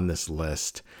on this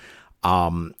list.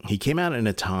 He came out in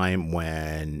a time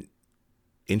when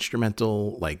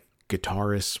instrumental,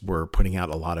 guitarists were putting out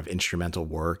a lot of instrumental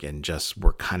work and just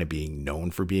were kind of being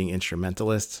known for being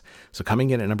instrumentalists. So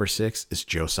coming in at number 6 is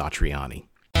Joe Satriani.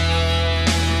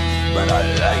 But I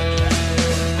like it.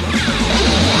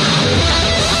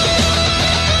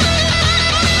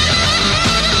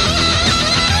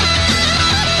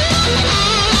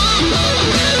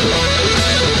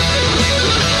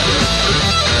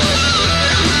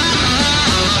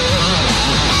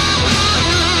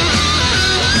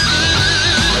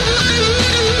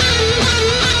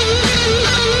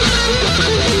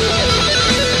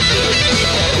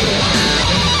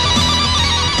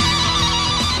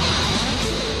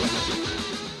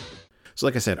 So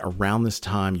like I said, around this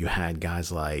time, you had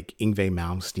guys like Yngwie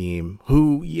Malmsteen,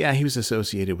 who, he was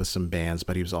associated with some bands,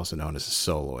 but he was also known as a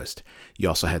soloist. You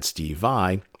also had Steve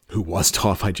Vai, who was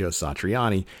taught by Joe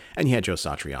Satriani, and you had Joe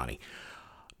Satriani.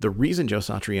 The reason Joe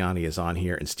Satriani is on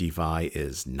here and Steve Vai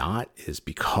is not is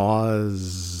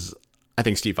because I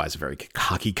think Steve Vai is a very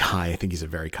cocky guy. I think he's a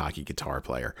very cocky guitar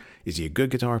player. Is he a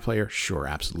good guitar player? Sure,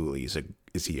 absolutely.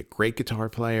 Is he a great guitar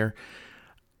player?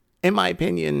 In my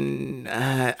opinion,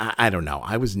 I don't know.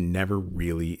 I was never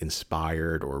really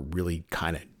inspired or really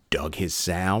kind of dug his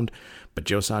sound. But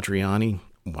Joe Satriani,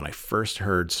 when I first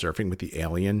heard Surfing with the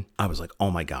Alien, I was like,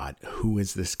 oh my God, who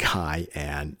is this guy?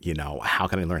 And, how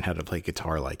can I learn how to play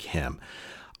guitar like him?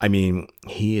 I mean,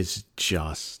 he's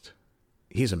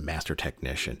a master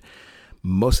technician.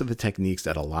 Most of the techniques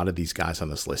that a lot of these guys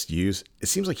on this list use, it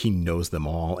seems like he knows them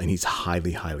all, and he's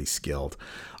highly, highly skilled.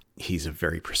 He's a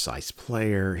very precise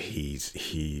player.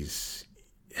 He's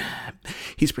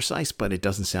he's precise, but it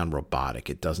doesn't sound robotic.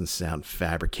 It doesn't sound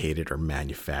fabricated or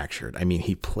manufactured. I mean,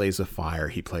 he plays with fire,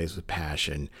 he plays with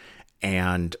passion,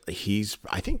 and he's,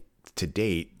 I think, to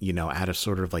date, out of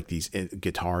sort of like these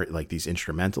guitar, like these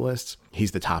instrumentalists,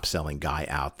 he's the top selling guy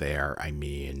out there. I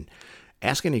mean,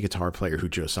 ask any guitar player who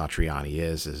Joe Satriani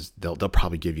is they'll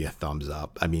probably give you a thumbs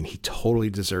up. I mean, he totally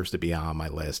deserves to be on my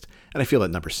list, and I feel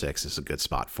that number 6 is a good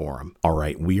spot for him. All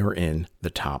right, we are in the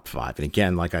top 5, and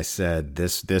again, like I said,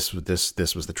 this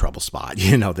was the trouble spot.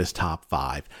 This top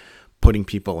 5, putting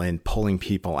people in, pulling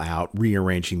people out,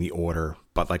 rearranging the order.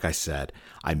 But like I said,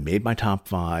 I made my top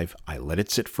 5. I let it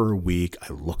sit for a week.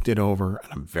 I looked it over,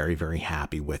 and I'm very, very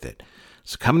happy with it.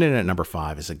 So coming in at number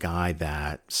 5 is a guy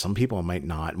that some people might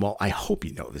not, well, I hope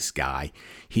you know this guy.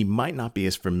 He might not be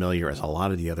as familiar as a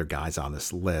lot of the other guys on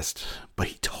this list, but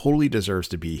he totally deserves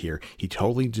to be here. He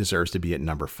totally deserves to be at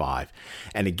number 5.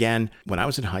 And again, when I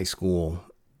was in high school,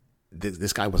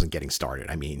 this guy wasn't getting started.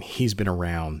 I mean, he's been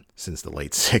around since the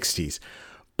late 60s,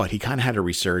 but he kind of had a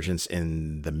resurgence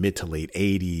in the mid to late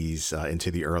 80s into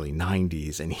the early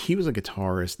 90s. And he was a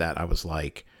guitarist that I was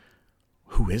like,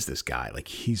 who is this guy? Like,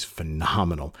 he's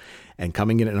phenomenal. And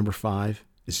coming in at number 5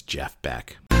 is Jeff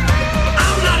Beck.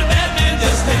 I'm not a bad man,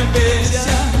 just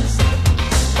ambitious.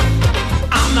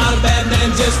 I'm not a bad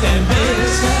man, just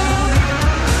ambitious.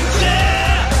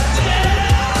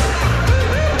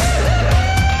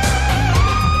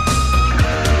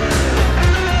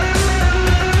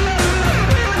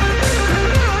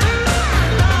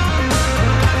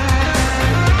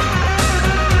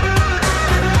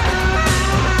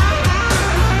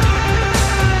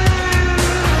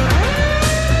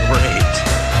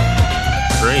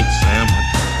 Great, Sam.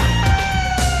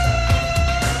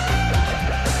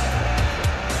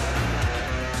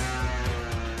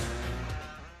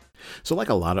 So like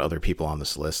a lot of other people on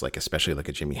this list, like especially like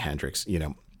a Jimi Hendrix,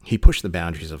 he pushed the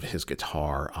boundaries of his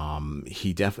guitar.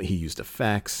 He used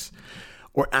effects,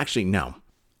 or actually, no,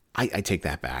 I take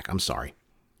that back. I'm sorry.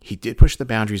 He did push the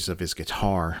boundaries of his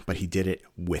guitar, but he did it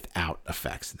without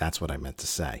effects. That's what I meant to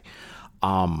say.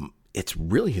 It's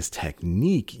really his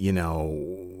technique,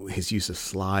 his use of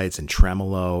slides and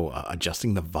tremolo,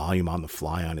 adjusting the volume on the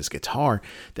fly on his guitar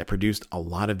that produced a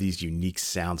lot of these unique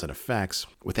sounds and effects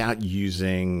without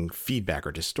using feedback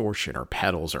or distortion or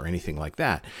pedals or anything like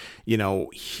that.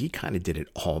 He kind of did it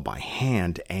all by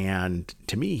hand. And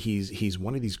to me, he's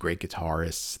one of these great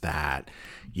guitarists that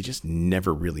you just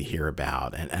never really hear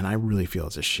about. And I really feel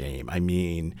it's a shame. I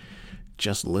mean,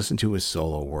 just listen to his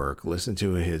solo work, listen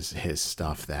to his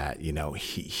stuff that,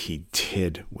 he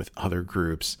did with other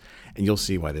groups, and you'll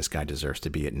see why this guy deserves to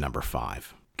be at number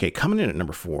 5. Okay, coming in at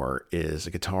number 4 is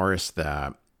a guitarist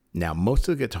that, now most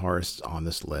of the guitarists on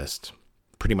this list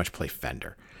pretty much play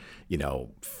Fender.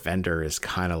 Fender is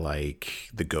kind of like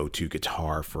the go-to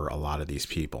guitar for a lot of these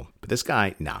people. But this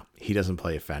guy, no, he doesn't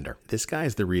play a Fender. This guy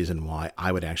is the reason why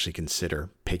I would actually consider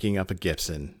picking up a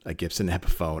Gibson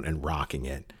Epiphone, and rocking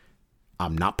it.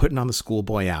 I'm not putting on the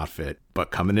schoolboy outfit, but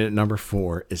coming in at number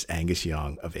 4 is Angus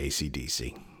Young of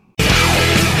AC/DC.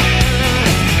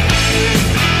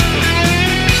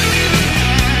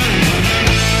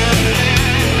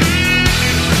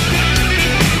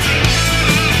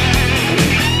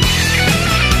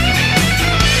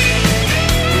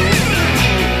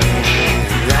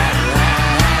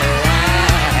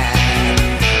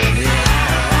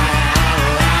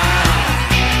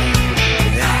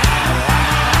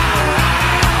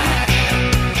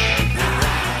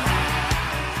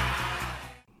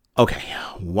 Okay,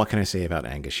 what can I say about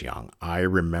Angus Young? I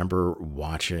remember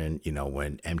watching,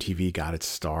 when MTV got its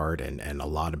start and a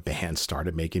lot of bands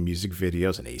started making music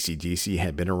videos, and AC/DC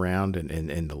had been around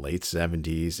in the late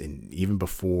 70s. And even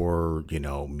before,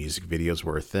 music videos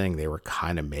were a thing, they were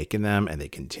kind of making them, and they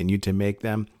continued to make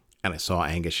them. And I saw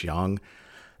Angus Young,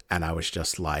 and I was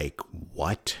just like,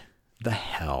 what the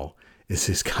hell is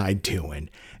this guy doing?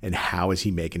 And how is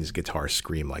he making his guitar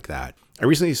scream like that? I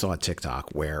recently saw a TikTok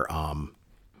where,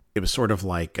 it was sort of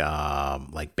like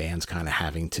bands kind of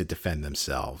having to defend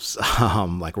themselves,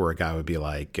 like where a guy would be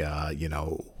like,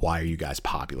 why are you guys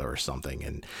popular or something?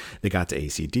 And they got to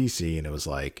AC/DC, and it was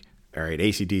like, all right,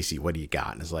 AC/DC, what do you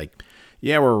got? And it's like,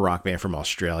 yeah, we're a rock band from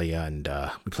Australia, and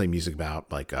we play music about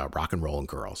like rock and roll and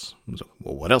girls. So,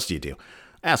 well, what else do you do?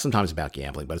 Sometimes about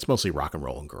gambling, but it's mostly rock and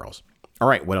roll and girls. All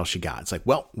right, what else you got? It's like,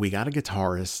 well, we got a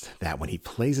guitarist that when he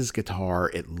plays his guitar,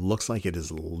 it looks like it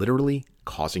is literally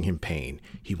causing him pain.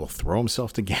 He will throw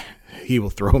himself to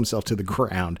the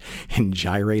ground and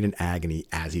gyrate in agony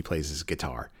as he plays his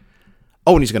guitar.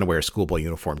 Oh, and he's going to wear a schoolboy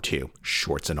uniform too,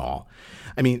 shorts and all.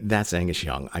 I mean, that's Angus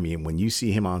Young. I mean, when you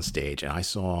see him on stage, and I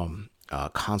saw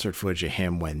concert footage of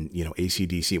him when,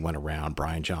 AC/DC went around,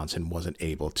 Brian Johnson wasn't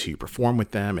able to perform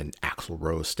with them and Axl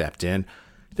Rose stepped in.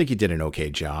 I think he did an okay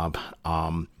job.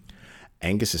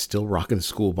 Angus is still rocking the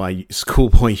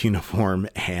schoolboy uniform,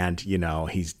 and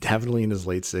he's definitely in his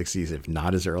late 60s, if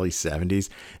not his early 70s,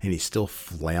 and he's still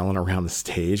flailing around the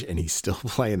stage, and he's still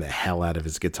playing the hell out of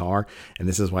his guitar. And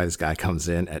this is why this guy comes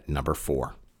in at number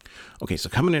 4. Okay, so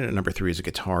coming in at number 3 is a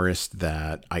guitarist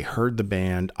that I heard the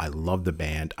band, I loved the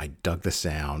band, I dug the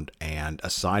sound, and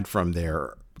aside from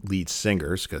their lead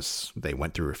singers, because they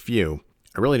went through a few,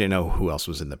 I really didn't know who else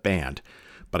was in the band.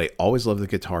 But I always loved the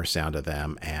guitar sound of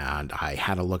them, and I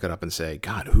had to look it up and say,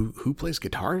 God, who plays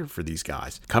guitar for these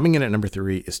guys? Coming in at number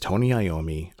 3 is Tony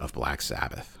Iommi of Black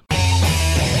Sabbath.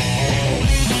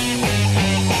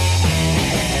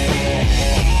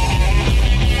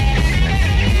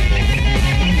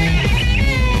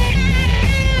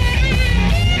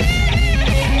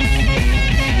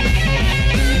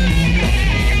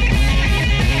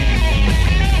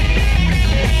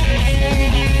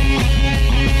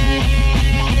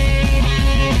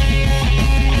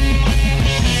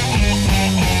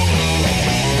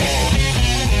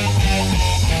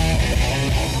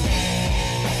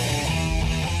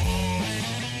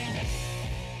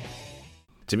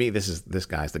 To me, this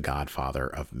guy's the godfather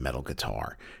of metal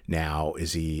guitar. Now,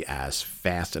 is he as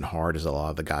fast and hard as a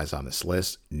lot of the guys on this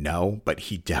list? No, but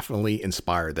he definitely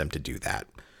inspired them to do that.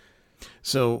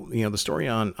 So, the story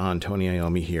on Tony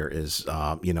Iommi here is,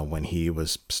 when he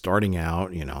was starting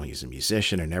out, he's a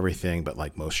musician and everything, but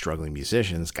like most struggling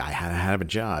musicians, guy had to have a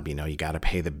job. You got to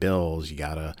pay the bills, you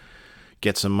got to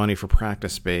get some money for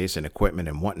practice space and equipment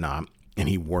and whatnot. And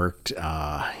he worked in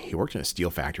a steel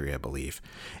factory, I believe.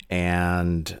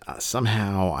 And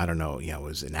somehow, I don't know, it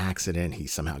was an accident. He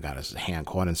somehow got his hand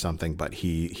caught in something, but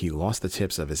he lost the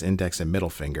tips of his index and middle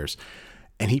fingers.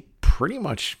 And he pretty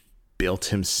much built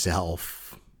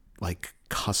himself like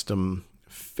custom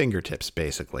fingertips,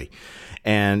 basically.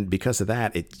 And because of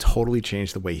that, it totally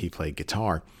changed the way he played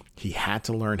guitar. He had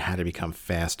to learn how to become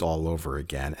fast all over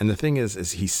again. And the thing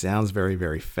is he sounds very,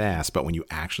 very fast, but when you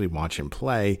actually watch him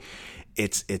play,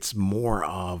 it's more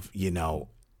of,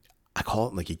 I call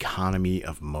it like economy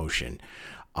of motion.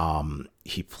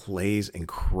 He plays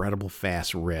incredible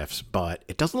fast riffs, but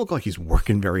it doesn't look like he's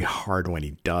working very hard when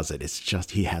he does it. It's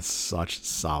just he has such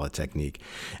solid technique.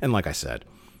 And like I said,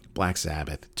 Black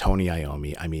Sabbath, Tony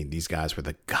Iommi, these guys were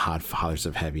the godfathers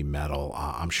of heavy metal.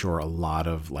 I'm sure a lot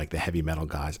of like the heavy metal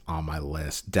guys on my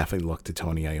list definitely look to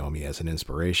Tony Iommi as an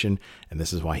inspiration, and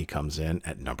this is why he comes in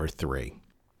at number 3.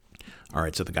 All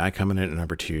right, so the guy coming in at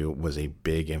number 2 was a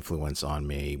big influence on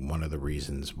me. One of the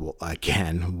reasons,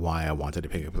 again, why I wanted to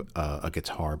pick up a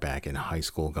guitar back in high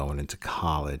school going into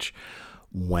college.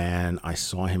 When I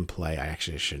saw him play, I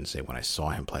actually shouldn't say when I saw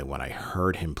him play, when I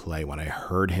heard him play, when I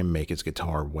heard him make his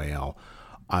guitar wail,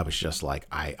 I was just like,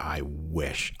 I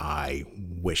wish,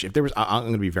 if there was, I'm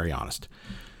going to be very honest.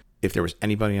 If there was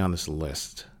anybody on this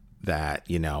list that,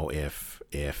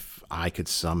 if I could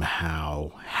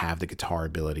somehow have the guitar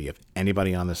ability of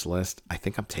anybody on this list, I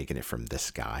think I'm taking it from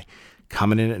this guy.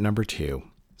 Coming in at number 2,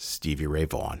 Stevie Ray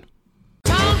Vaughan.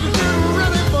 Time to get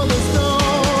ready for the storm.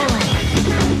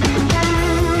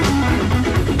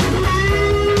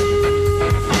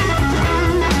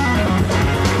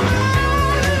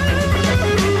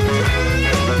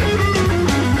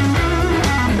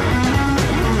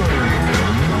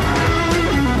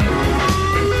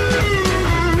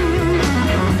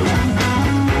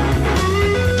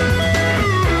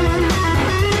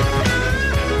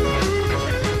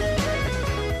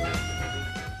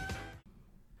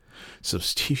 So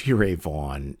Stevie Ray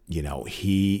Vaughan,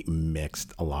 he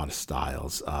mixed a lot of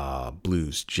styles,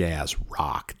 blues, jazz,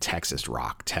 rock, Texas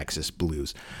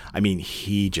blues.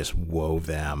 He just wove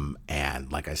them.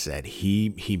 And like I said,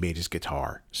 he made his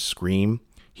guitar scream.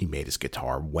 He made his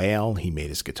guitar wail. He made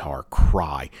his guitar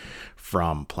cry,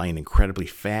 from playing incredibly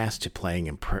fast to playing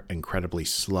incredibly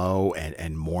slow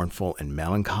and mournful and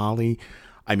melancholy.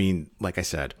 Like I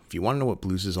said, if you want to know what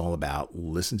blues is all about,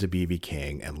 listen to B.B.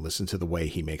 King and listen to the way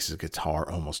he makes his guitar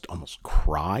almost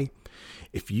cry.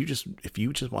 If you just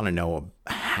want to know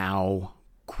how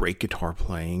great guitar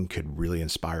playing could really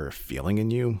inspire a feeling in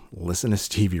you, listen to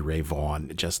Stevie Ray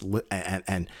Vaughan.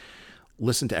 And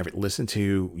listen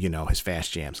to his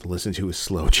fast jams, listen to his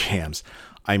slow jams.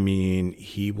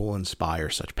 He will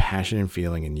inspire such passion and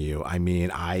feeling in you. I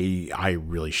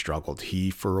really struggled.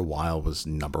 He, for a while, was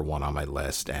number 1 on my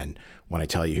list. And when I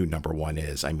tell you who number 1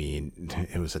 is,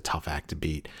 it was a tough act to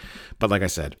beat. But like I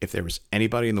said, if there was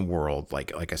anybody in the world,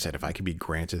 like I said, if I could be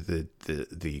granted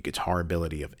the guitar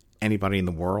ability of anybody in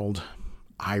the world,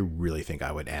 I really think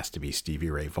I would ask to be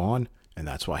Stevie Ray Vaughan. And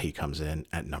that's why he comes in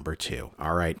at number 2.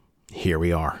 All right, here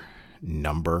we are.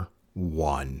 Number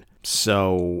 1.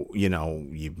 So,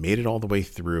 you've made it all the way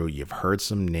through. You've heard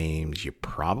some names. You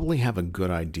probably have a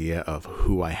good idea of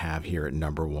who I have here at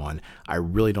number 1. I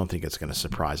really don't think it's going to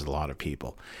surprise a lot of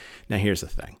people. Now, here's the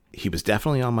thing. He was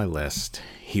definitely on my list.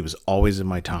 He was always in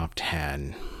my top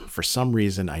 10. For some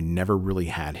reason, I never really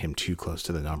had him too close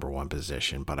to the number 1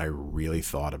 position, but I really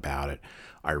thought about it.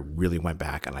 I really went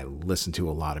back and I listened to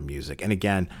a lot of music. And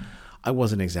again, I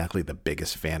wasn't exactly the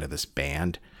biggest fan of this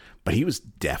band, but he was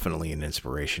definitely an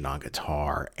inspiration on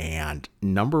guitar. And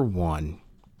number 1,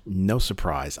 no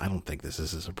surprise, I don't think this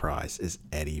is a surprise, is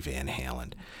Eddie Van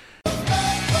Halen.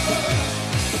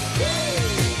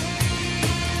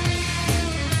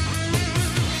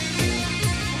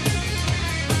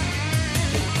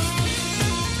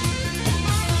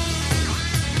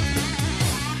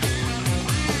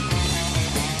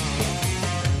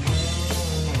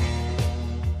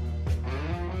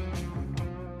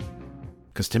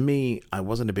 Because to me, I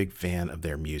wasn't a big fan of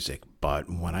their music, but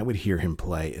when I would hear him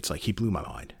play, it's like he blew my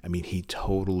mind. I mean, he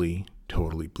totally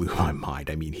blew my mind.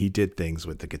 I mean, he did things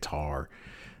with the guitar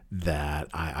that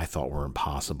I thought were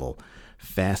impossible.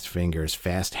 Fast fingers,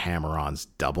 fast hammer-ons,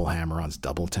 double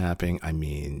tapping. I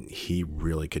mean, he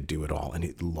really could do it all, and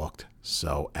it looked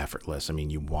so effortless. I mean,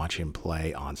 you watch him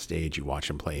play on stage, you watch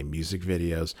him play in music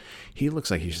videos. He looks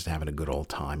like he's just having a good old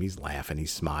time. He's laughing,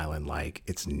 he's smiling like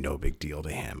it's no big deal to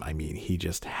him. I mean, he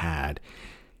was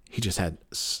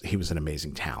an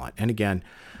amazing talent. And again,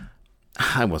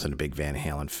 I wasn't a big Van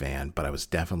Halen fan, but I was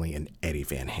definitely an Eddie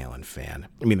Van Halen fan.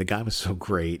 I mean, the guy was so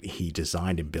great. He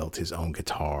designed and built his own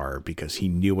guitar because he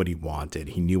knew what he wanted.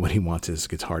 He knew what he wanted his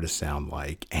guitar to sound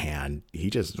like, and he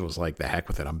just was like, the heck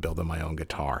with it, I'm building my own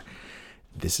guitar.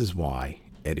 This is why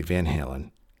Eddie Van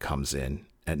Halen comes in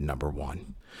at number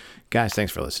 1. Guys,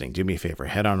 thanks for listening. Do me a favor,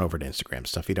 head on over to Instagram.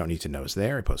 Stuff you don't need to know is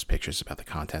there. I post pictures about the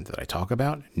content that I talk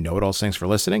about. Know it all. Thanks for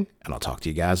listening, and I'll talk to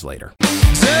you guys later.